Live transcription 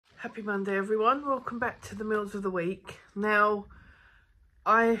Happy Monday everyone, welcome back to the meals of the week. Now,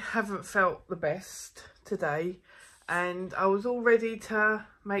 I haven't felt the best today and I was all ready to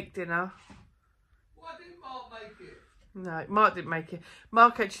make dinner. Why didn't Mark make it? No, Mark didn't make it.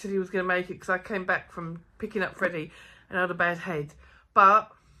 Mark actually said he was going to make it because I came back from picking up Freddie and I had a bad head.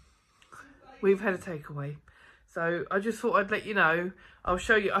 But we've had a takeaway. So I just thought I'd let you know. I'll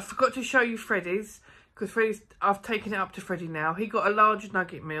show you. I forgot to show you Freddie's. Because I've taken it up to Freddie now. He got a large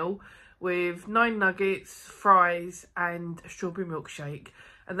nugget meal with 9 nuggets, fries and a strawberry milkshake.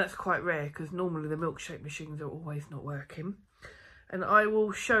 And that's quite rare because normally the milkshake machines are always not working. And I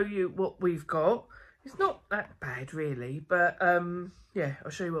will show you what we've got. It's not that bad really, but yeah,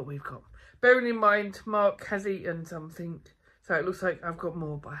 I'll show you what we've got. Bearing in mind, Mark has eaten something. So it looks like I've got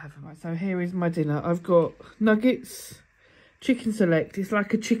more, but I haven't. Right, so here is my dinner. I've got nuggets, chicken select. It's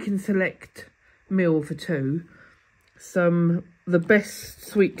like a chicken select meal for 2. The best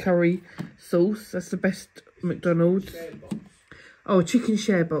sweet curry sauce. That's the best McDonald's. Oh, chicken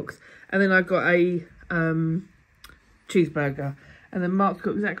share box. And then I got a cheeseburger. And then Mark's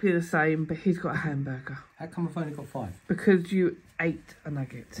got exactly the same, but he's got a hamburger. How come I've only got 5? Because you ate a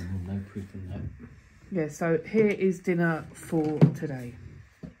nugget. No proof in that. Yeah, so here is dinner for today.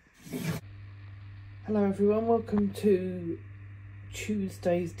 Hello everyone, welcome to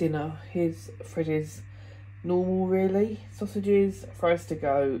Tuesday's dinner. Here's Freddie's normal really. Sausages, fries to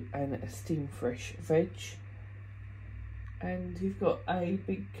go and a steam fresh veg. And he's got a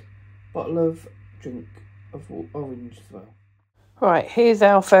big bottle of drink of orange as well. Right, here's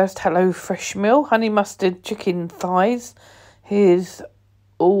our first Hello Fresh meal. Honey mustard chicken thighs. Here's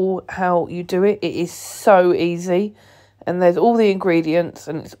all how you do it. It is so easy. And there's all the ingredients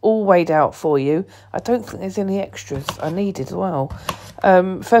and it's all weighed out for you. I don't think there's any extras I needed as well.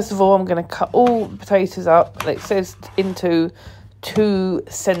 First of all, I'm going to cut all the potatoes up. It says into 2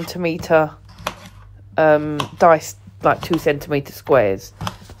 centimetre diced, like 2 centimetre squares.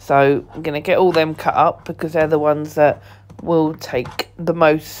 So I'm going to get all them cut up because they're the ones that will take the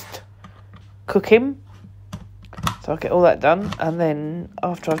most cooking. So I'll get all that done. And then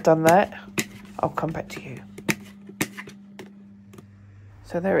after I've done that, I'll come back to you.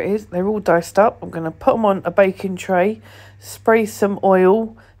 So there it is, they're all diced up. I'm going to put them on a baking tray, spray some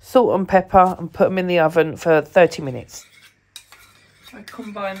oil, salt and pepper and put them in the oven for 30 minutes. I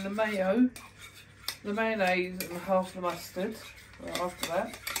combine the mayo, the mayonnaise and half the mustard right after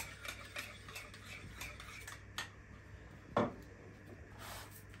that.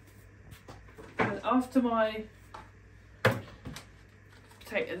 And after my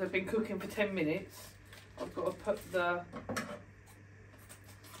potatoes have been cooking for 10 minutes, I've got to put the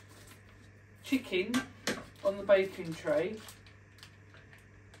chicken on the baking tray.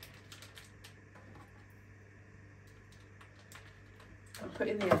 And put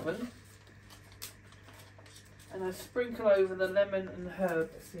in the oven. And I sprinkle over the lemon and herb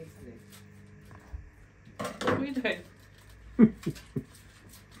seasoning. What are you doing?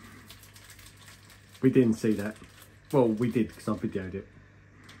 We didn't see that. Well, we did because I videoed it.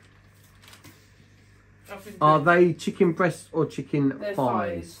 Are they chicken breasts or chicken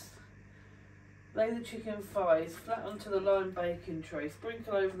thighs? Lay the chicken thighs flat onto the lime baking tray.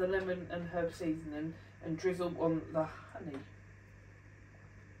 Sprinkle over the lemon and herb seasoning and drizzle on the honey.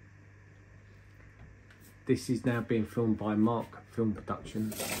 This is now being filmed by Mark Film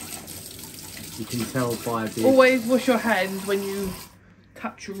Production. You can tell by the... Always wash your hands when you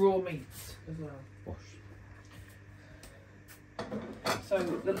touch raw meats as well. Wash. So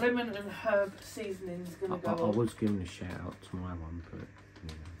the lemon and herb seasoning is going to go I on. was giving a shout out to my one, but...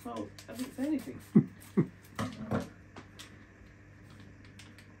 Yeah. Well, I didn't say anything.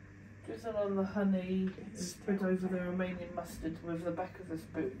 Drizzle on the honey and spread over the remaining mustard with the back of the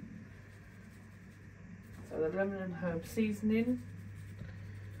spoon. So the lemon and herb seasoning.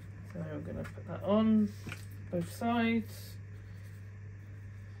 So I'm going to put that on both sides.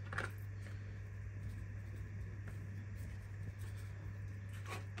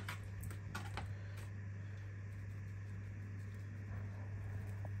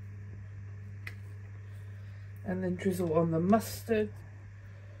 And then drizzle on the mustard.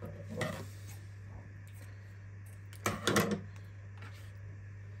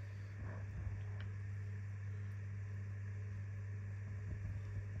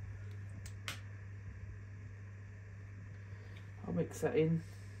 I'll mix that in.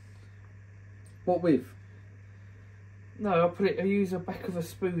 What with? No, I'll use the back of a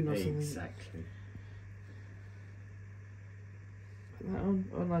spoon or something. Exactly. Put that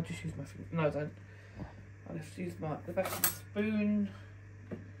on. Oh no, just use my finger. No, I don't. I'll just use the back of the spoon.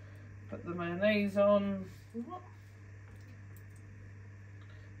 Put the mayonnaise on. What?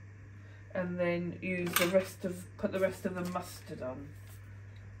 and then put the rest of the mustard on.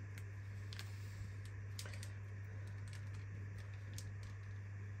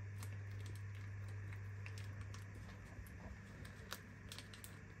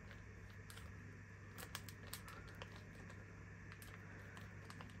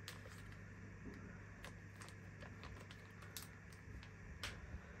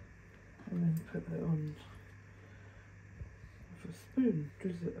 And then put that on with a spoon,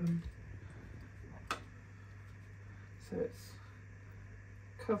 drizzle it on. So it's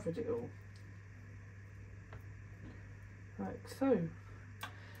covered it all. Like so.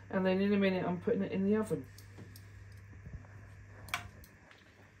 And then in a minute I'm putting it in the oven.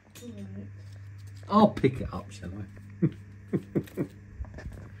 Right. I'll pick it up, shall I?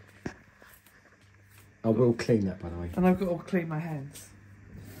 I will clean that, by the way. And I've got to clean my hands.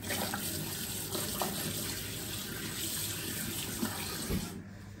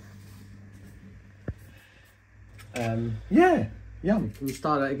 Yeah, yum. We'll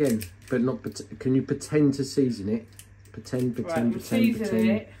start that again, but not. Can you pretend to season it? Pretend. Seasoning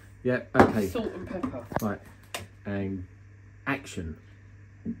it. Yeah. Okay. Salt and pepper. Right. And action.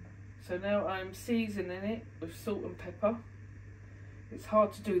 So now I'm seasoning it with salt and pepper. It's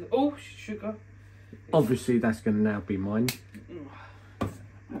hard to do. Oh, sugar. Obviously, that's going to now be mine.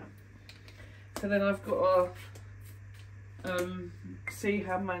 So then I've got to see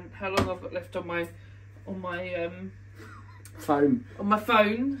how long I've got left on my phone. On my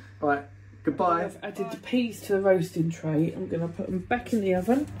phone. Right. Goodbye. I've added the peas to the roasting tray. I'm going to put them back in the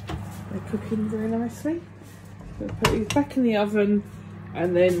oven. They're cooking very nicely. I'm going to put these back in the oven,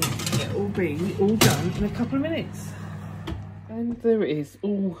 and then it will be all done in a couple of minutes. And there it is,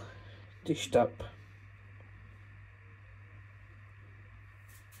 all dished up.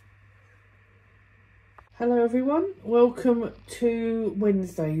 Hello everyone, welcome to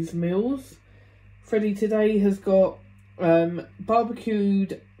Wednesday's meals. Freddie today has got bird's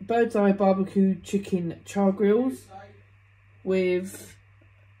eye barbecued chicken char grills with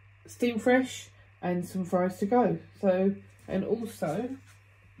steam fresh and some fries to go. So, and also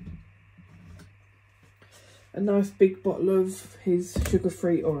a nice big bottle of his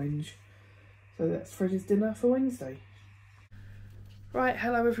sugar-free orange. So that's Freddie's dinner for Wednesday. Right,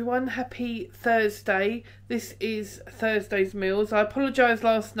 hello everyone, happy Thursday. This is Thursday's meals. I apologise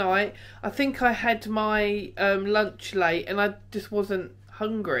last night. I think I had my lunch late and I just wasn't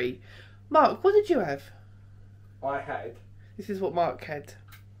hungry. Mark, what did you have? I had. This is what Mark had.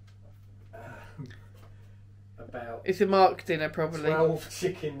 About. It's a Mark dinner probably. 12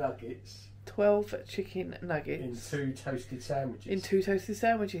 chicken nuggets. 12 chicken nuggets. In 2 toasted sandwiches. In 2 toasted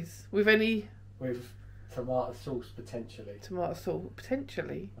sandwiches. With any? With tomato sauce potentially. Tomato sauce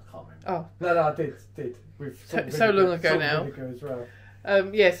potentially? I can't remember. Oh. No, I did. With so long ago now. Vinegar as well.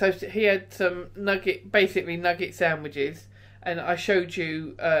 Yeah, so he had some basically nugget sandwiches, and I showed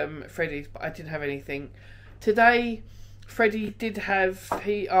you Freddie's, but I didn't have anything. Today, Freddie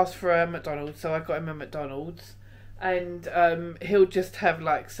he asked for a McDonald's, so I got him a McDonald's, and he'll just have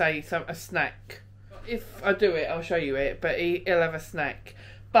like, say, a snack. If I do it, I'll show you it, but he'll have a snack.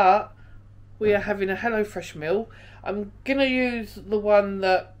 But we are having a HelloFresh meal. I'm going to use the one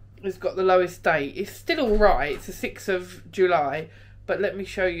that has got the lowest date. It's still alright, it's the 6th of July, but let me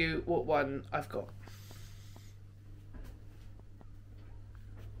show you what one I've got.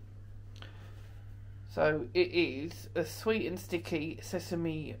 So it is a sweet and sticky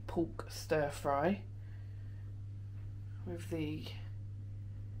sesame pork stir fry with the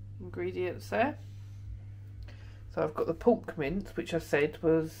ingredients there. So I've got the pork mince, which I said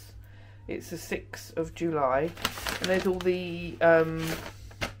was, it's the 6th of July, and there's all the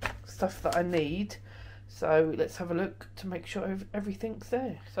stuff that I need. So let's have a look to make sure everything's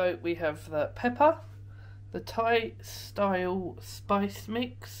there. So we have the pepper, the Thai style spice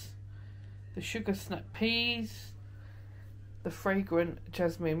mix, the sugar snap peas, the fragrant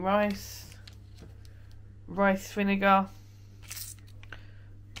jasmine rice, rice vinegar,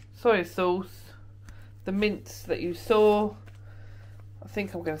 soy sauce, the mince that you saw, I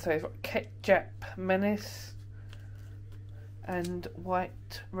think I'm going to say it's ketchup menace, and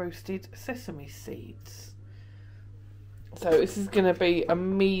white roasted sesame seeds. So this is going to be a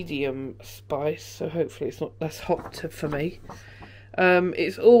medium spice, so hopefully it's not that's hot for me.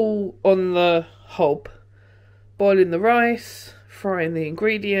 It's all on the hob, boiling the rice, frying the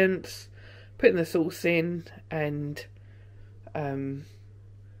ingredients, putting the sauce in, and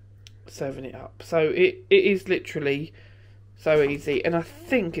serving it up. So it is literally so easy, and I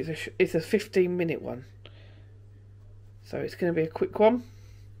think it's a 15-minute one. So it's going to be a quick one.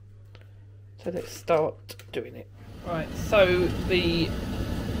 So let's start doing it. Right, so the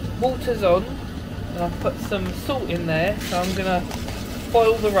water's on and I've put some salt in there, so I'm gonna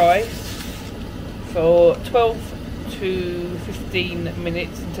boil the rice for 12 to 15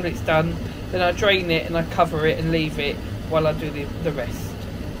 minutes until it's done. Then I drain it and I cover it and leave it while I do the rest.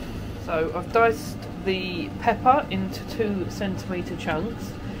 So I've diced the pepper into 2 centimetre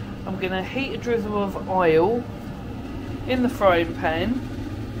chunks. I'm going to heat a drizzle of oil in the frying pan.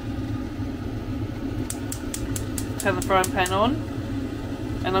 Turn the frying pan on,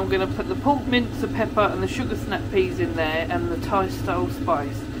 and I'm going to put the pulled mince, the pepper and the sugar snap peas in there, and the Thai style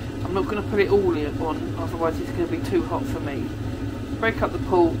spice. I'm not going to put it all on, otherwise it's going to be too hot for me. Break up the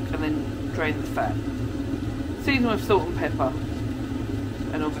pork and then drain the fat. Season with salt and pepper,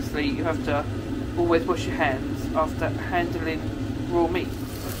 and obviously you have to always wash your hands after handling raw meat.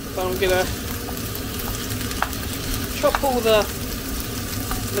 So I'm going to chop all the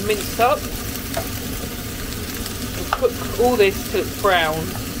mince up and cook all this till it's brown.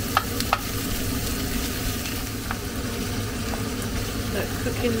 That's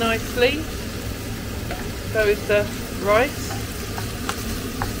cooking nicely. So is the rice.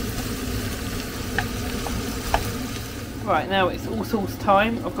 Right, now it's all sauce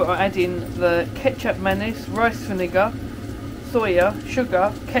time. I've got to add in the ketchup, mayonnaise, rice vinegar, soya,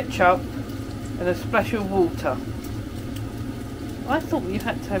 sugar, ketchup and a splash of water. I thought you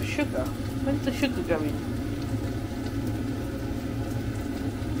had to have sugar. When's the sugar go in?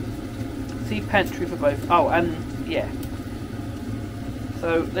 See pantry for both. Oh, and yeah.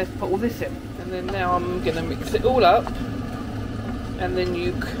 So let's put all this in. And then now I'm going to mix it all up. And then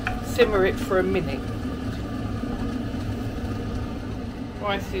you simmer it for a minute.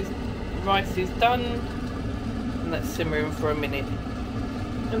 Rice is done, and that's simmering for a minute,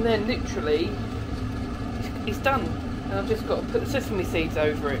 and then literally it's done, and I've just got to put the sesame seeds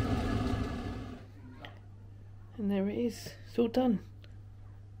over it, and there it is. It's all done.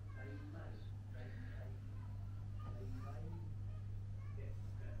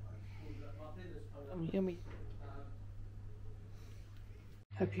 Yummy.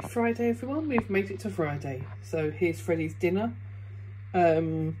 Happy Friday everyone, we've made it to Friday. So here's Freddie's dinner.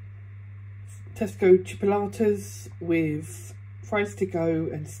 Tesco chipolatas with fries to go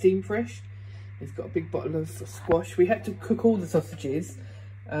and steam fresh. He's got a big bottle of squash. We had to cook all the sausages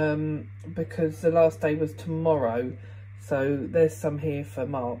because the last day was tomorrow. So there's some here for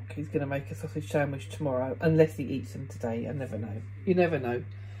Mark. He's going to make a sausage sandwich tomorrow, unless he eats them today. I never know. You never know.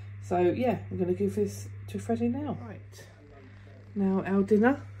 So yeah, I'm going to give this to Freddie now. Right, now our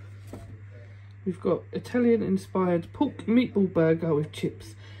dinner. We've got Italian-inspired pork meatball burger with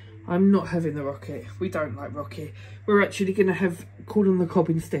chips. I'm not having the rocket. We don't like rocket. We're actually going to have corn on the cob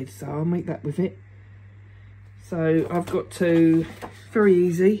instead, so I'll make that with it. So I've got to, very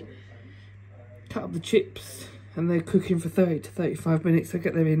easy, cut up the chips, and they're cooking for 30 to 35 minutes. I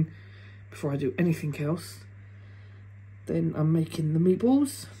get them in before I do anything else. Then I'm making the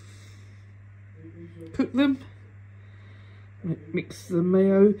meatballs. Cook them. Mix the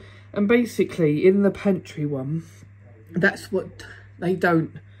mayo. And basically, in the pantry one, that's what they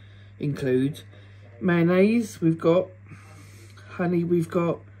don't include. Mayonnaise, we've got. Honey, we've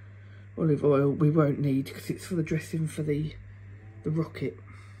got. Olive oil, we won't need, because it's for the dressing for the rocket.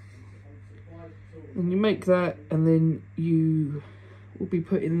 And you make that, and then you will be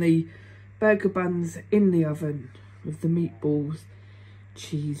putting the burger buns in the oven with the meatballs,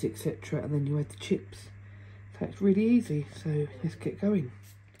 cheese, etc. And then you add the chips. So it's really easy, so let's get going.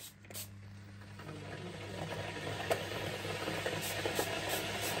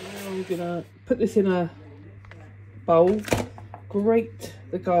 I'm gonna put this in a bowl, grate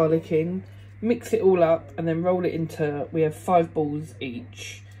the garlic in, mix it all up, and then roll it into, we have 5 balls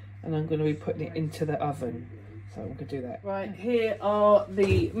each, and I'm going to be putting it into the oven. So I'm going to do that. Right, here are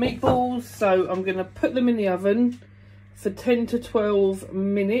the meatballs. So I'm going to put them in the oven for 10 to 12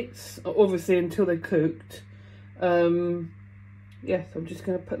 minutes, obviously until they're cooked. Yes, I'm just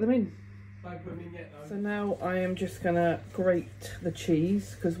going to put them in. Don't put them in yet, though. So now I am just going to grate the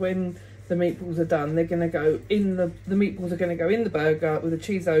cheese, because when the meatballs are done, they're going to go in the meatballs are going to go in the burger with the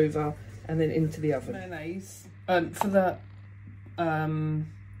cheese over and then into the oven. Mayonnaise for the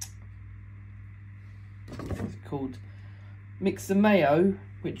what's it called? Mix the mayo,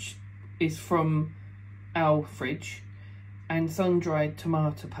 which is from our fridge, and sun-dried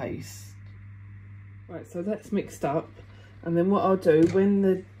tomato paste. Right, so that's mixed up, and then what I'll do when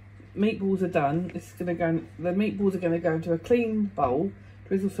the meatballs are done, it's going to go. The meatballs are going to go into a clean bowl.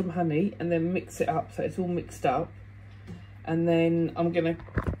 Drizzle some honey and then mix it up so it's all mixed up, and then I'm going to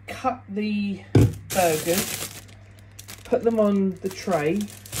cut the burgers, put them on the tray,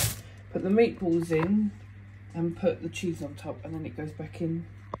 put the meatballs in and put the cheese on top, and then it goes back in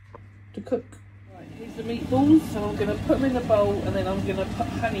to cook. Right, here's the meatballs, so I'm going to put them in the bowl and then I'm going to put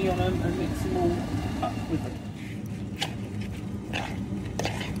honey on them and mix them all up with them.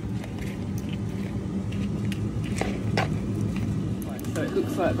 Right, so it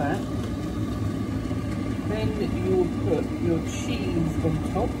looks like that. Then you'll put your cheese on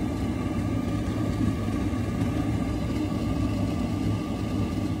top.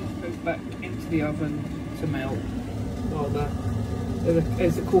 Goes back into the oven to melt. Rather,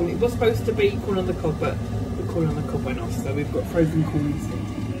 as a corn. It was supposed to be corn on the cob, but the corn on the cob went off, so we've got frozen corn instead.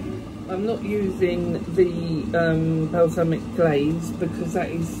 I'm not using the balsamic glaze because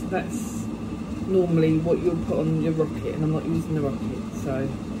that's normally what you'll put on your rocket, and I'm not using the rocket, so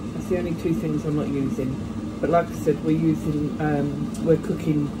that's the only two things I'm not using. But like I said, we're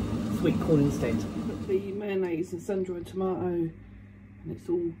cooking sweet corn instead. Put the mayonnaise and sun-dried tomato, and it's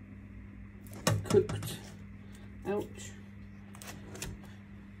all cooked. Ouch.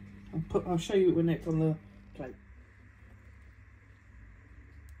 I'll show you when it's on the plate.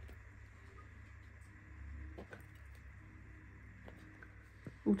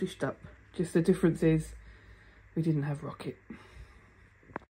 All dished up. Just the difference is we didn't have rocket.